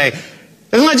than today.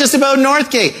 It's not just about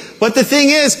Northgate. But the thing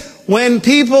is, when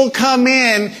people come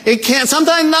in, it can't,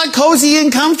 sometimes not cozy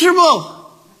and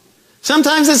comfortable.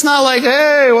 Sometimes it's not like,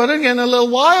 hey, what, getting a little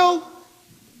wild?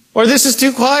 Or this is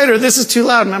too quiet, or this is too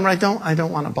loud. Remember, I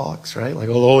don't want a box, right? Like,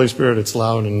 oh, the Holy Spirit, it's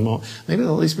loud and maybe the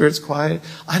Holy Spirit's quiet.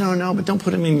 I don't know, but don't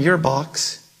put Him in your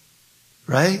box,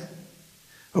 right?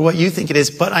 Or what you think it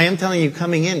is. But I am telling you,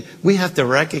 coming in, we have to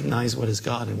recognize what is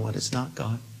God and what is not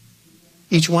God.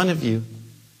 Each one of you.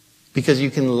 Because you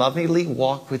can lovingly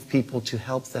walk with people to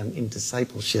help them in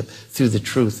discipleship through the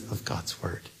truth of God's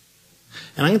Word.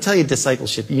 And I'm going to tell you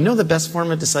discipleship. You know the best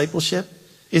form of discipleship?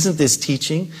 Isn't this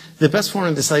teaching? The best form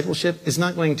of discipleship is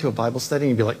not going to a Bible study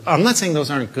and be like, I'm not saying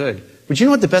those aren't good. But you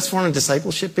know what the best form of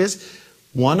discipleship is?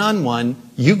 One-on-one,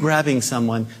 you grabbing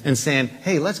someone and saying,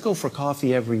 hey, let's go for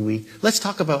coffee every week. Let's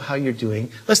talk about how you're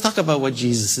doing. Let's talk about what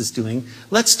Jesus is doing.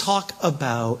 Let's talk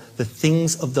about the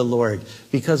things of the Lord.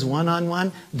 Because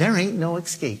one-on-one, there ain't no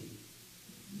escape.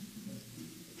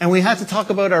 And we have to talk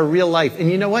about our real life. And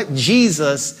you know what?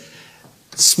 Jesus,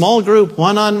 small group,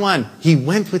 one-on-one, He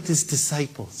went with His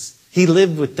disciples. He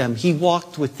lived with them. He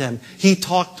walked with them. He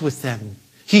talked with them.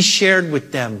 He shared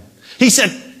with them. He said,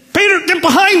 Peter, get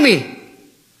behind me.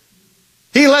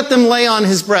 He let them lay on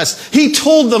His breast. He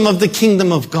told them of the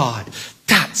kingdom of God.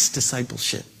 That's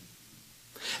discipleship.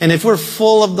 And if we're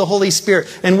full of the Holy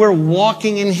Spirit and we're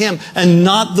walking in Him and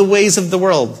not the ways of the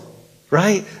world,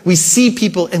 right? We see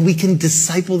people and we can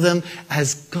disciple them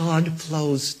as God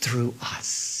flows through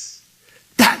us.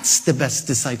 That's the best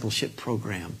discipleship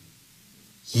program.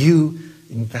 You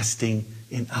investing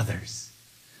in others.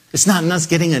 It's not in us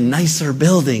getting a nicer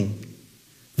building,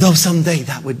 though someday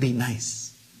that would be nice.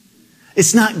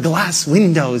 It's not glass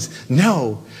windows.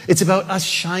 No, it's about us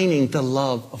shining the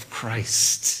love of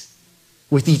Christ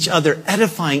with each other,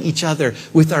 edifying each other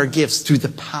with our gifts through the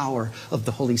power of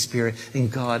the Holy Spirit. And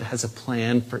God has a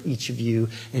plan for each of you,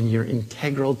 and you're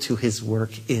integral to his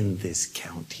work in this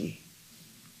county.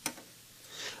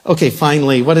 Okay,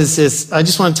 finally, what is this? I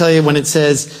just want to tell you when it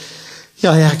says,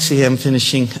 yeah, I actually am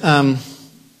finishing.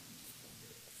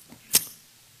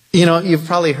 You've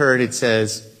probably heard it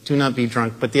says, do not be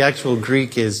drunk, but the actual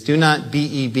Greek is, do not be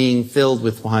ye being filled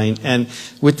with wine. And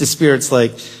with the Spirit's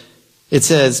like, it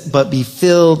says, but be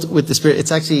filled with the Spirit.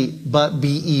 It's actually, but be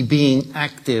ye being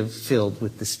active, filled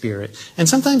with the Spirit. And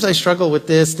sometimes I struggle with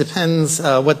this. Depends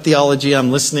what theology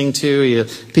I'm listening to.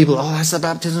 People, that's the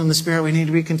baptism of the Spirit. We need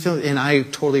to be filled. And I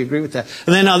totally agree with that.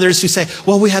 And then others who say,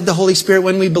 well, we had the Holy Spirit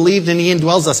when we believed and he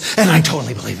indwells us. And I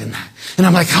totally believe in that. And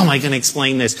I'm like, how am I going to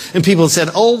explain this? And people said,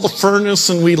 the furnace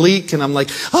and we leak. And I'm like,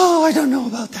 I don't know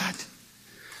about that.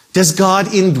 Does God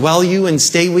indwell you and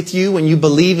stay with you when you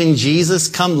believe in Jesus,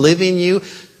 come live in you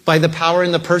by the power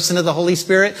and the person of the Holy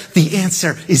Spirit? The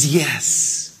answer is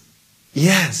yes.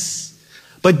 Yes.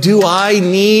 But do I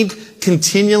need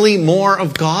continually more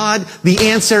of God?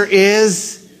 The answer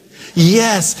is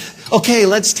yes. Okay,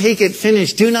 let's take it.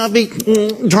 Finish. Do not be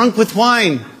drunk with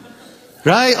wine.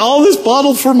 Right? All this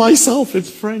bottle for myself. It's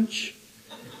French.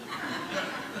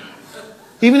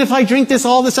 Even if I drink this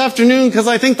all this afternoon because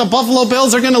I think the Buffalo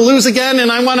Bills are going to lose again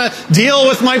and I want to deal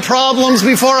with my problems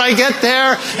before I get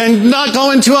there and not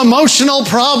go into emotional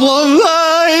problems.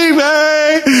 I'm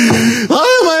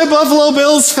a Buffalo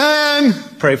Bills fan.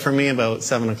 Pray for me about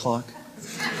 7 o'clock.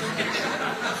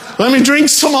 Let me drink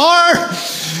some more.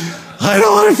 I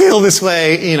don't want to feel this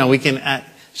way. We can...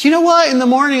 You know what? In the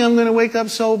morning I'm going to wake up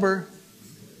sober.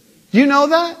 You know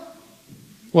that?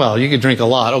 Well, you could drink a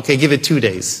lot. Okay, give it 2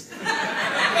 days.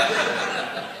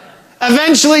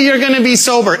 Eventually, you're going to be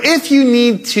sober. If you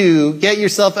need to get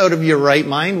yourself out of your right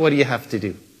mind, what do you have to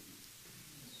do?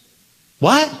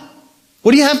 What?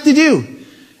 What do you have to do?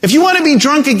 If you want to be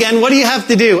drunk again, what do you have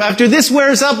to do? After this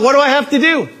wears up, what do I have to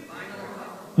do?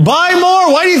 Buy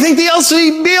more. Why do you think the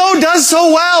LCBO does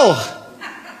so well?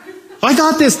 I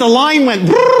got this. The line went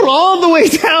all the way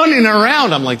down and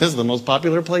around. I'm like, this is the most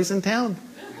popular place in town.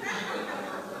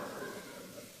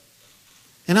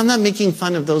 And I'm not making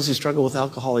fun of those who struggle with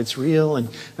alcohol. It's real, and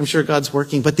I'm sure God's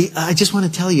working. But I just want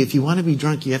to tell you, if you want to be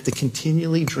drunk, you have to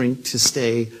continually drink to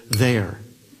stay there.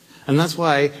 And that's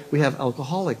why we have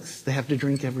alcoholics. They have to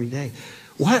drink every day.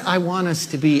 What I want us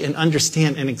to be and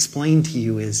understand and explain to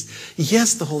you is,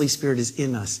 yes, the Holy Spirit is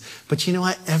in us. But you know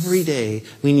what? Every day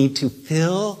we need to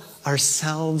fill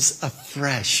ourselves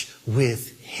afresh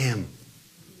with Him.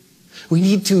 We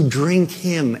need to drink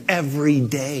Him every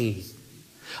day.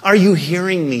 Are you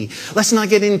hearing me? Let's not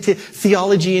get into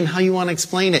theology and how you want to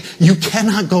explain it. You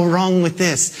cannot go wrong with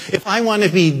this. If I want to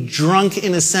be drunk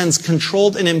in a sense,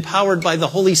 controlled and empowered by the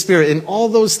Holy Spirit and all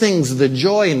those things, the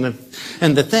joy and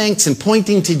the thanks and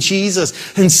pointing to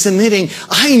Jesus and submitting,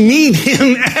 I need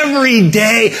Him every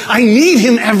day. I need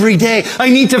Him every day. I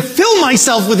need to fill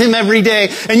myself with Him every day.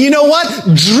 And you know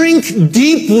what? Drink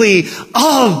deeply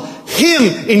of Him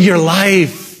in your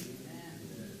life.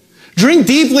 Drink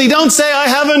deeply. Don't say, I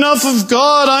have enough of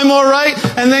God, I'm all right.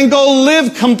 And then go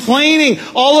live complaining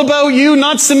all about you,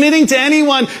 not submitting to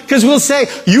anyone. Because we'll say,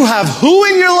 you have who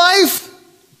in your life?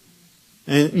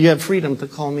 And you have freedom to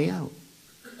call me out.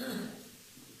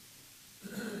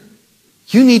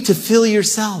 You need to fill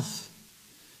yourself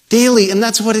daily. And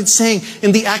that's what it's saying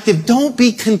in the active. Don't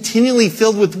be continually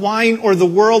filled with wine or the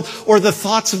world or the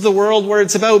thoughts of the world where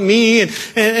it's about me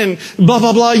and blah,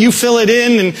 blah, blah. You fill it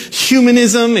in and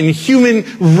humanism and human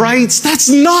rights. That's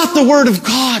not the Word of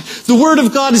God. The Word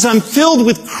of God is I'm filled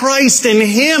with Christ and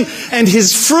Him and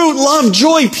His fruit, love,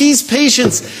 joy, peace,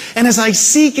 patience. And as I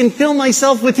seek and fill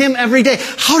myself with Him every day,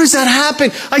 how does that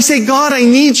happen? I say, God, I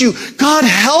need you. God,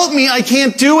 help me. I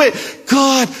can't do it.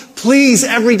 God, please,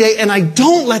 every day. And I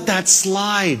don't let that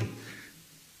slide.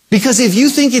 Because if you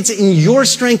think it's in your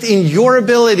strength, in your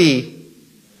ability,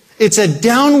 it's a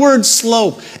downward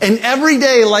slope. And every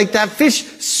day, like that fish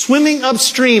swimming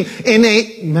upstream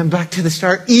in back to the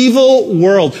start, evil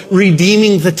world,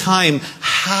 redeeming the time.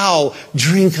 How?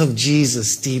 Drink of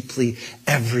Jesus deeply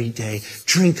every day.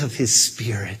 Drink of His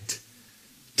Spirit.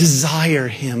 Desire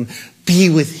Him. Be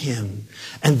with Him.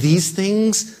 And these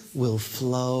things will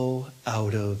flow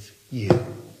out of you.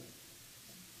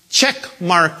 Check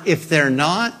mark if they're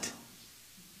not.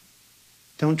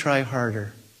 Don't try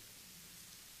harder.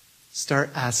 Start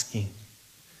asking.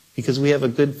 Because we have a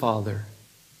good Father.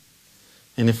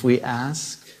 And if we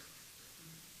ask,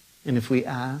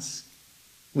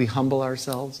 we humble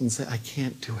ourselves and say, I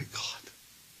can't do it, God.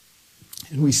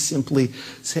 And we simply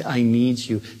say, I need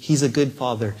you. He's a good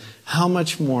Father. How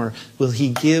much more will He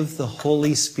give the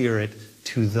Holy Spirit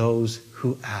to those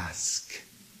who ask?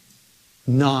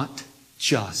 Not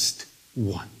just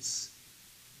once.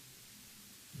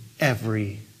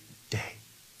 Every day.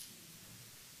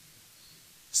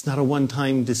 It's not a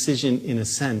one-time decision in a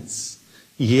sense.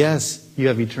 Yes, you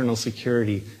have eternal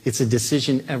security. It's a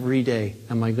decision every day.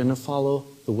 Am I going to follow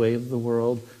the way of the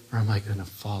world, or am I going to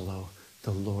follow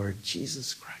the Lord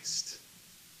Jesus Christ?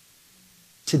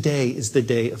 Today is the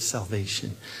day of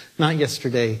salvation. Not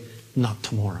yesterday, not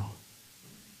tomorrow.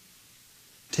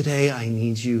 Today I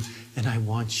need you and I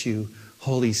want you.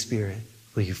 Holy Spirit,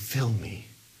 will you fill me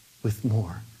with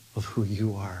more of who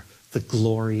you are, the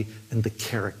glory and the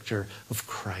character of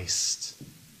Christ.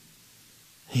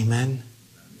 Amen.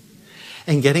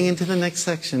 And getting into the next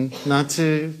section,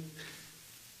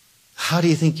 how do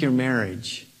you think your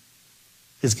marriage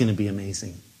is going to be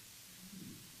amazing?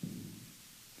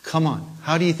 Come on.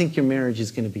 How do you think your marriage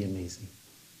is going to be amazing?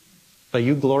 By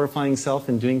you glorifying self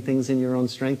and doing things in your own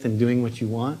strength and doing what you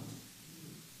want?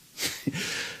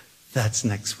 That's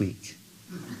next week.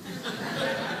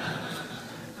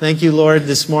 Thank you, Lord,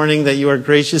 this morning that you are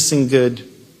gracious and good.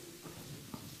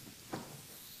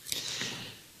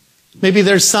 Maybe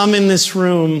there's some in this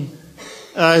room,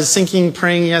 I was thinking,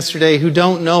 praying yesterday, who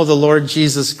don't know the Lord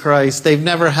Jesus Christ. They've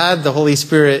never had the Holy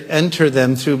Spirit enter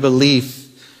them through belief.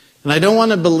 And I don't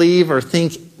want to believe or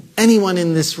think anyone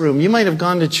in this room. You might have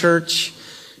gone to church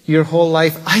your whole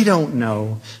life. I don't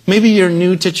know. Maybe you're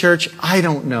new to church. I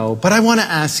don't know. But I want to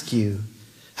ask you,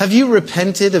 have you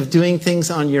repented of doing things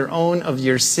on your own, of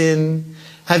your sin?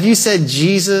 Have you said,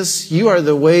 Jesus, you are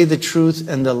the way, the truth,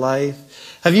 and the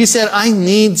life? Have you said, I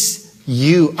need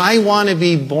you. I want to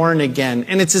be born again.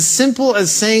 And it's as simple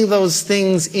as saying those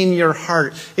things in your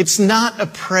heart. It's not a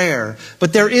prayer,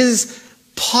 but there is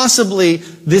possibly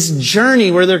this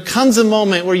journey where there comes a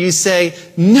moment where you say,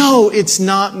 no, it's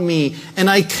not me. And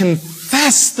I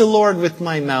confess the Lord with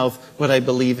my mouth what I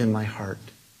believe in my heart.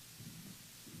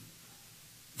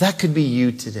 That could be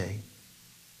you today.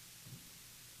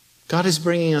 God is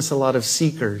bringing us a lot of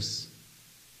seekers.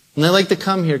 And I like to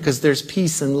come here because there's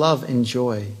peace and love and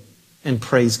joy and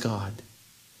praise God.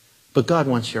 But God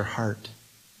wants your heart.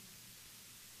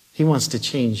 He wants to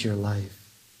change your life.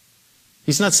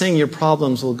 He's not saying your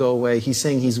problems will go away. He's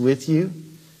saying He's with you.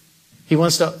 He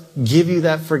wants to give you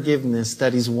that forgiveness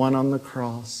that He's won on the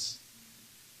cross.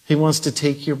 He wants to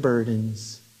take your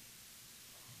burdens.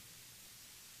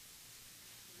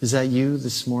 Is that you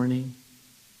this morning?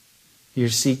 You're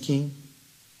seeking?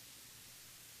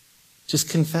 Just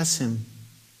confess Him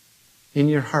in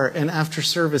your heart. And after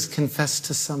service, confess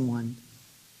to someone.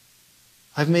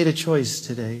 I've made a choice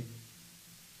today.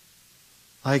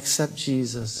 I accept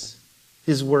Jesus,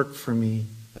 His work for me.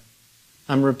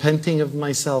 I'm repenting of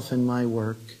myself and my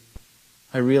work.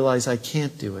 I realize I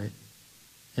can't do it,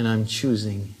 and I'm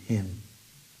choosing Him.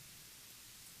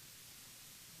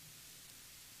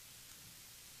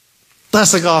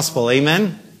 That's the gospel,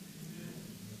 amen?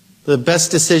 The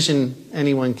best decision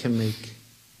anyone can make.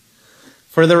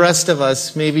 For the rest of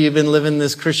us, maybe you've been living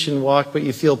this Christian walk, but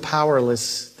you feel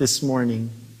powerless this morning.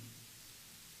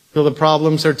 You feel the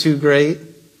problems are too great.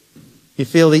 You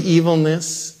feel the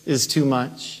evilness is too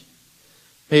much.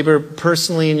 Maybe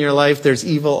personally in your life, there's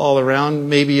evil all around.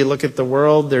 Maybe you look at the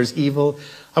world, there's evil.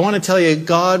 I want to tell you,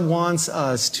 God wants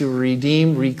us to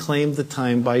reclaim the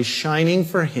time by shining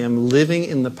for Him, living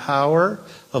in the power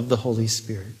of the Holy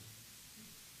Spirit.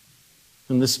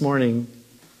 And this morning,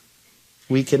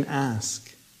 we can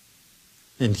ask,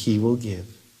 and He will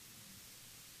give.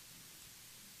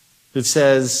 It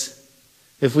says,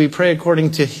 if we pray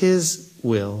according to His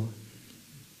will,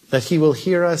 that He will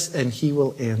hear us and He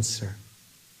will answer.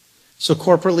 So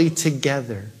corporately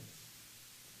together,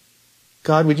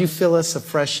 God, would you fill us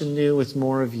afresh and new with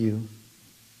more of you?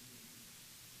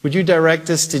 Would you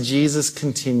direct us to Jesus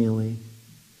continually?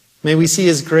 May we see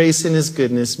His grace and His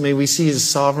goodness. May we see His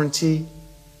sovereignty.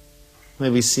 May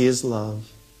we see His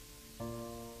love.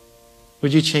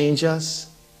 Would you change us?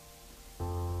 I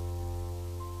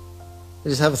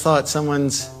just have a thought.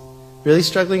 Someone's really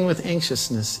struggling with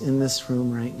anxiousness in this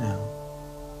room right now.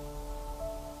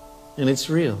 And it's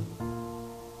real.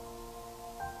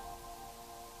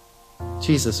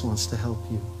 Jesus wants to help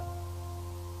you.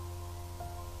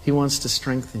 He wants to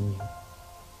strengthen you.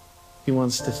 He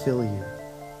wants to fill you.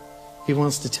 He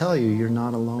wants to tell you you're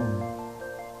not alone.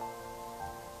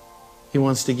 He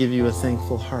wants to give you a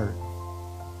thankful heart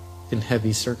in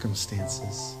heavy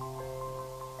circumstances.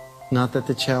 Not that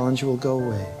the challenge will go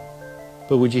away,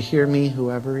 but would you hear me,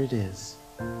 whoever it is?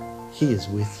 He is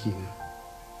with you.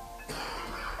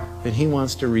 And he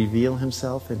wants to reveal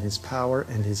himself and his power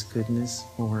and his goodness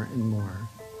more and more.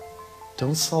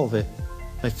 Don't solve it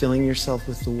by filling yourself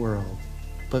with the world,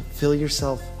 but fill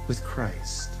yourself with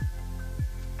Christ.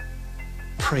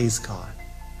 Praise God.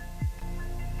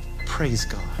 Praise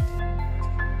God.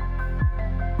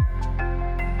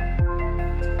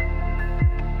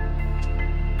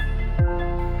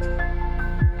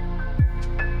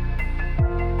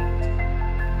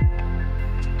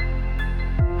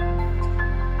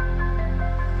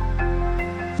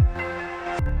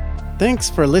 Thanks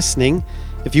for listening.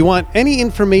 If you want any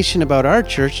information about our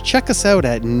church, check us out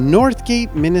at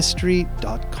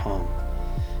northgateministry.com.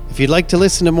 If you'd like to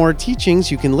listen to more teachings,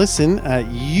 you can listen at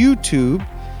YouTube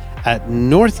at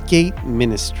Northgate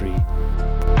Ministry.